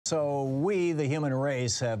So we, the human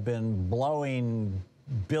race, have been blowing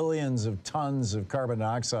billions of tons of carbon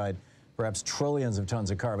dioxide, perhaps trillions of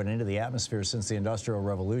tons of carbon into the atmosphere since the Industrial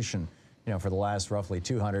Revolution, you know, for the last roughly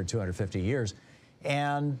 200, 250 years.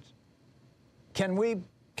 And can we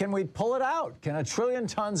pull it out? Can 1 trillion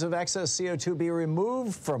tons of excess CO2 be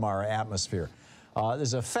removed from our atmosphere?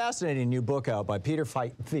 There's a fascinating new book out by Peter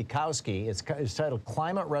Fiekowsky. It's titled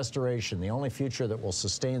Climate Restoration, the Only Future That Will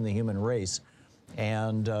Sustain the Human Race.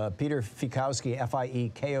 And Peter Fiekowsky,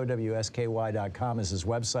 Fiekowsky.com is his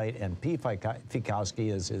website, and P.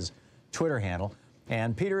 Fiekowsky is his Twitter handle.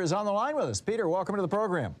 And Peter is on the line with us. Peter, welcome to the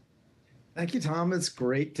program. Thank you, Tom. It's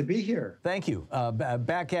great to be here. Thank you.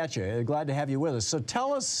 Back at you. Glad to have you with us. So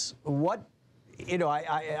tell us what, you know,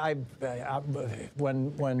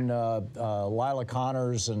 when Lila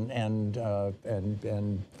Connors and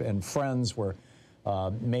friends were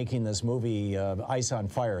making this movie Ice on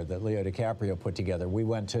Fire that Leo DiCaprio put together, we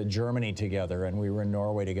went to Germany together and we were in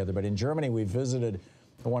Norway together. But in Germany, we visited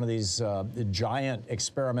one of these giant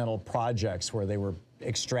experimental projects where they were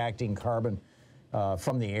extracting carbon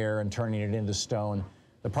from the air and turning it into stone.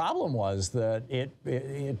 The problem was that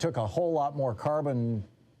it took a whole lot more carbon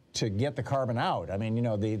to get the carbon out. I mean, you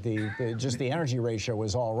know, just the energy ratio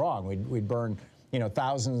was all wrong. We'd burn, you know,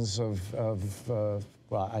 thousands of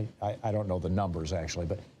well, I don't know the numbers actually,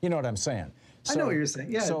 but you know what I'm saying. So, I know what you're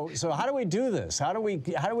saying. Yeah. So how do we do this? How do we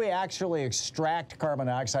actually extract carbon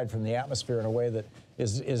dioxide from the atmosphere in a way that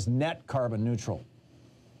is net carbon neutral?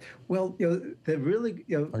 Well, you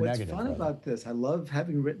know, what's fun about this, I love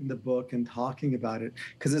having written the book and talking about it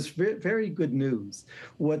because it's very good news.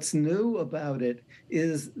 What's new about it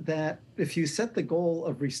is that if you set the goal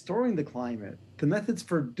of restoring the climate, the methods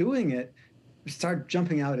for doing it start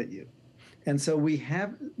jumping out at you. And so we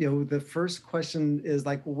have, you know, the first question is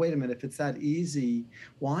like, well, wait a minute, if it's that easy,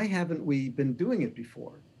 why haven't we been doing it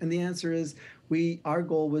before? And the answer is our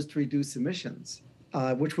goal was to reduce emissions.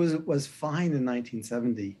 Which was fine in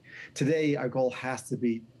 1970. Today, our goal has to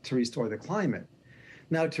be to restore the climate.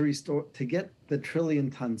 Now, to get the 1 trillion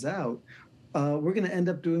tons out, we're going to end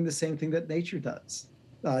up doing the same thing that nature does.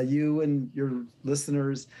 You and your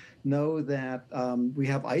listeners know that we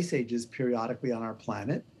have ice ages periodically on our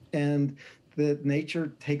planet, and that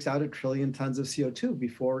nature takes out 1 trillion tons of CO2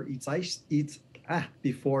 before each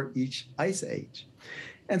ice age.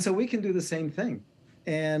 And so we can do the same thing.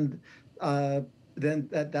 And then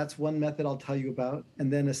that's one method I'll tell you about.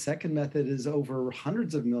 And then a second method is over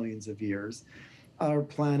hundreds of millions of years. Our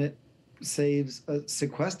planet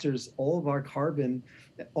sequesters all of our carbon.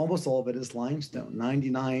 Almost all of it is limestone.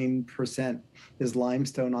 99% is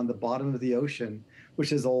limestone on the bottom of the ocean,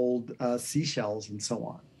 which is old seashells and so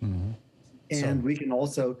on. Mm-hmm. And we can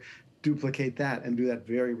also duplicate that and do that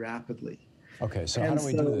very rapidly. Okay, so how do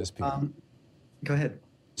we do this, Peter? Go ahead.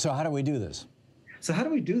 So how do we do this? So how do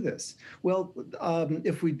we do this? Well,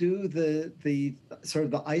 if we do the sort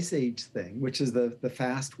of the ice age thing, which is the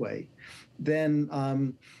fast way, then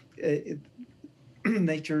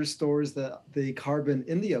nature stores the carbon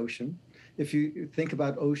in the ocean. If you think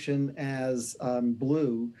about ocean as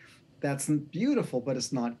blue, that's beautiful, but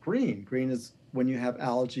it's not green. Green is when you have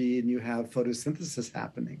algae and you have photosynthesis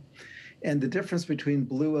happening. And the difference between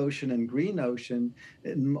blue ocean and green ocean,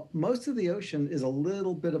 most of the ocean is a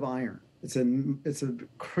little bit of iron. It's a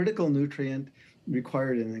critical nutrient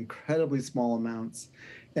required in incredibly small amounts.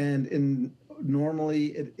 And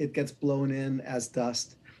normally it gets blown in as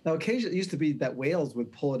dust. Now, occasionally it used to be that whales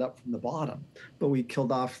would pull it up from the bottom, but we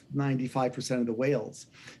killed off 95% of the whales.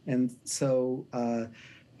 And so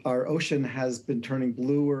our ocean has been turning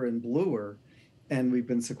bluer and bluer, and we've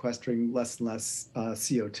been sequestering less and less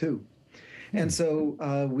CO2. And so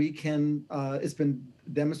we can, it's been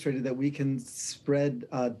demonstrated that we can spread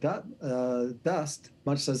dust,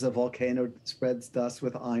 much as a volcano spreads dust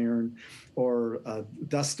with iron, or a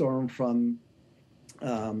dust storm from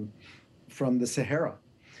the Sahara.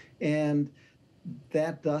 And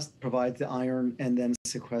that dust provides the iron and then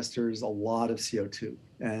sequesters a lot of CO2.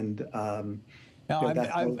 And now,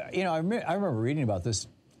 I remember reading about this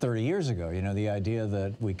 30 years ago, you know, the idea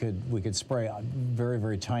that we could spray very,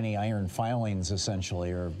 very tiny iron filings,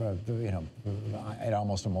 essentially, or you know, at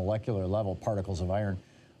almost a molecular level, particles of iron.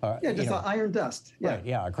 Yeah, just iron dust. Yeah. Right.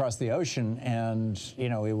 Yeah, across the ocean, and you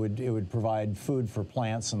know, it would provide food for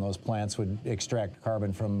plants, and those plants would extract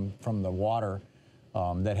carbon from the water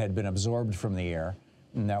that had been absorbed from the air,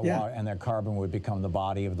 and that carbon would become the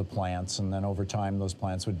body of the plants, and then over time, those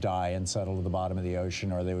plants would die and settle to the bottom of the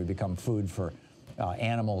ocean, or they would become food for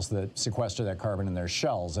animals that sequester that carbon in their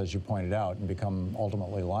shells, as you pointed out, and become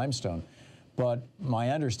ultimately limestone. But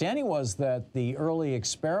my understanding was that the early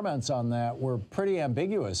experiments on that were pretty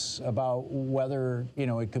ambiguous about whether,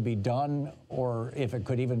 it could be done or if it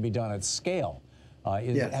could even be done at scale.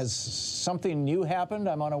 Yes. Has something new happened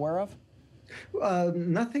I'm unaware of?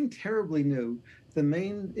 Nothing terribly new. The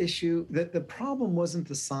main issue, the problem wasn't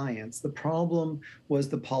the science. The problem was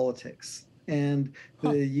the politics. And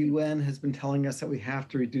the UN has been telling us that we have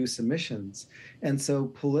to reduce emissions. And so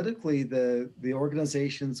politically, the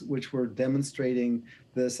organizations which were demonstrating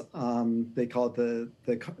this, they call it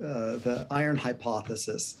the iron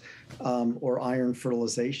hypothesis, or iron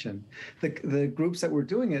fertilization. The groups that were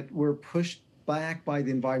doing it were pushed back by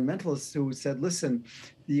the environmentalists who said, listen,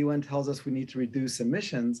 the UN tells us we need to reduce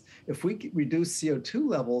emissions. If we reduce CO2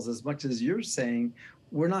 levels as much as you're saying,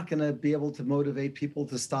 we're not going to be able to motivate people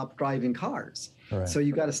to stop driving cars. Right. So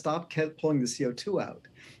you got to stop pulling the CO2 out.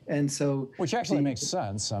 And so, which actually makes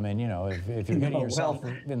sense. I mean, if you're hitting yourself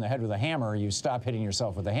in the head with a hammer, you stop hitting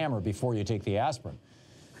yourself with a hammer before you take the aspirin.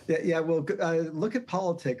 Yeah, well, look at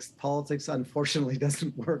politics. Politics, unfortunately,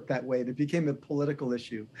 doesn't work that way. It became a political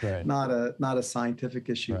issue, right, not a scientific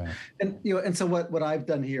issue. Right. And so what I've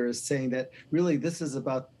done here is saying that really this is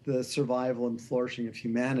about the survival and flourishing of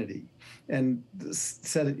humanity, and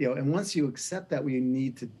said it. And once you accept that we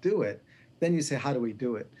need to do it, then you say, how do we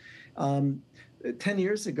do it? 10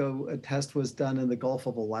 years ago, a test was done in the Gulf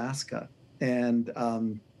of Alaska, and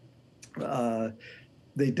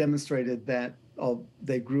they demonstrated that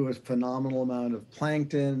they grew a phenomenal amount of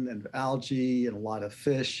plankton and algae and a lot of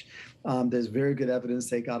fish. There's very good evidence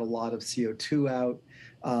they got a lot of CO2 out.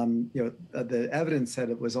 The evidence said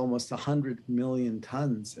it was almost 100 million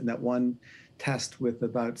tons in that one test with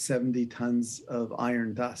about 70 tons of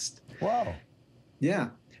iron dust. Wow. Yeah.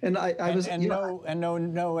 And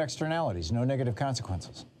no externalities, no negative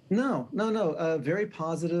consequences. No. Very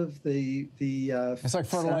positive. It's like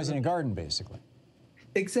fertilizing a garden, basically.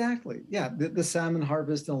 Exactly. Yeah. The salmon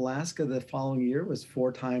harvest in Alaska the following year was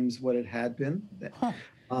 4 times what it had been. Huh.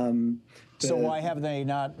 So why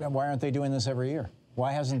aren't they doing this every year?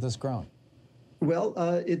 Why hasn't this grown? Well,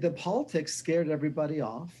 the politics scared everybody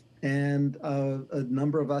off. And a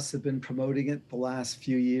number of us have been promoting it the last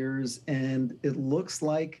few years. And it looks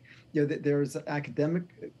like there's an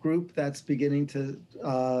academic group that's beginning to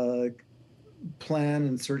plan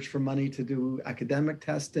and search for money to do academic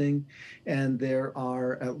testing, and there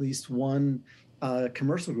are at least one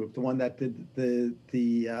commercial group, the one that did the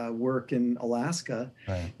work in Alaska.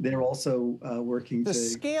 Right. They're also working. The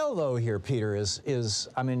scale, though, here, Peter, is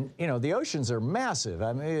I mean, the oceans are massive.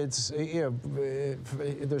 I mean, it's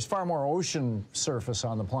there's far more ocean surface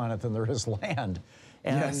on the planet than there is land,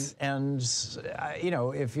 and yes. And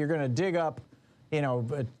if you're going to dig up,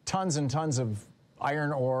 tons and tons of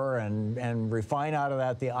iron ore and refine out of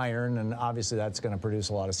that the iron, and obviously that's going to produce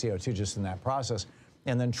a lot of CO2 just in that process,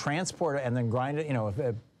 and then transport it and then grind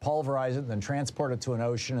it, pulverize it, and then transport it to an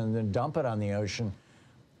ocean and then dump it on the ocean.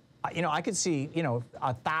 I could see,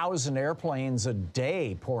 1,000 airplanes a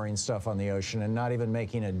day pouring stuff on the ocean and not even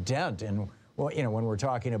making a dent in, when we're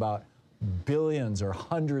talking about billions or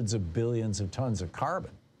hundreds of billions of tons of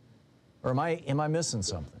carbon. Or am I missing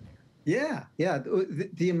something? Yeah.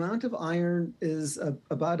 The amount of iron is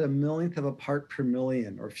about a millionth of a part per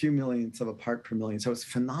million, or a few millionths of a part per million. So it's a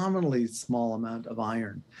phenomenally small amount of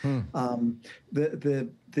iron. The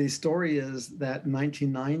story is that in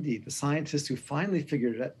 1990, the scientists who finally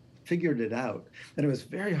figured it out, and it was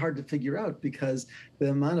very hard to figure out because the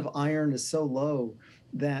amount of iron is so low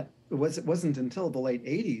that it wasn't until the late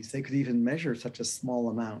 80s they could even measure such a small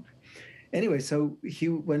amount. Anyway, so he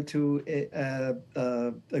went to a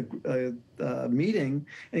meeting,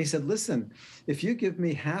 and he said, listen, if you give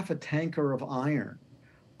me half a tanker of iron,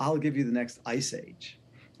 I'll give you the next ice age.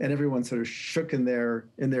 And everyone sort of shook in their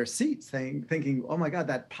seats, thinking, oh my God,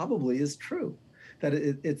 that probably is true, that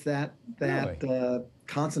it's that really?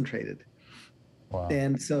 Concentrated. Wow.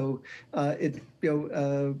 And so I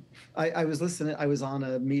was listening. I was on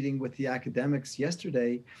a meeting with the academics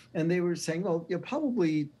yesterday, and they were saying, well,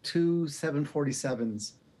 probably 2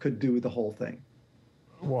 747s could do the whole thing.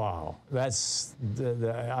 Wow, that's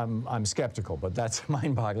I'm skeptical, but that's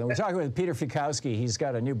mind-boggling. We're talking with Peter Fiekowsky. He's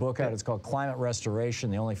got a new book out. It's called Climate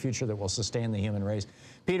Restoration: The Only Future That Will Sustain the Human Race.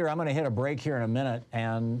 Peter, I'm going to hit a break here in a minute,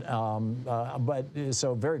 and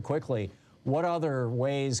so very quickly, what other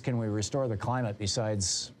ways can we restore the climate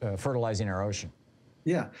besides fertilizing our ocean?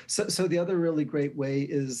 Yeah, so the other really great way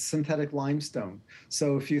is synthetic limestone.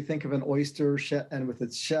 So if you think of an oyster and with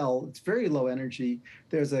its shell, it's very low energy.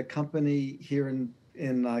 There's a company here in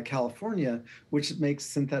California which makes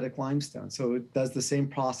synthetic limestone. So it does the same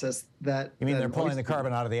process that... You mean they're pulling the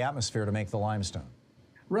carbon out of the atmosphere to make the limestone?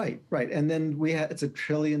 Right, right. And then it's $1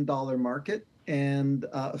 trillion market, and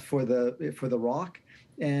for the rock,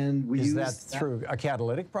 and we Is use that through a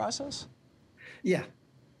catalytic process? Yeah,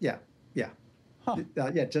 yeah, yeah. Huh.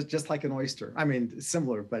 Yeah, just like an oyster. I mean,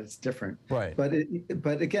 similar, but it's different. Right. But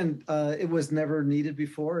again, it was never needed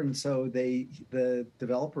before, and so the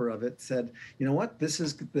developer of it said, you know what, this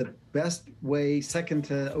is the best way, second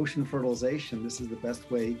to ocean fertilization. This is the best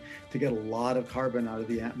way to get a lot of carbon out of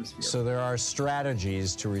the atmosphere. So there are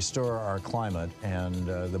strategies to restore our climate, and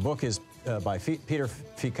the book is by Peter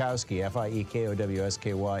Fiekowsky,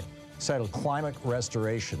 Fiekowsky. It's titled Climate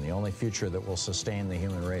Restoration: The Only Future That Will Sustain the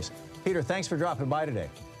Human Race. Peter, thanks for dropping by today.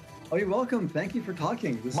 Oh, you're welcome. Thank you for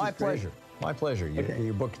talking. This My is great. pleasure. My pleasure. Okay.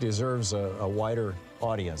 Your book deserves a wider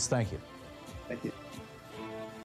audience. Thank you. Thank you.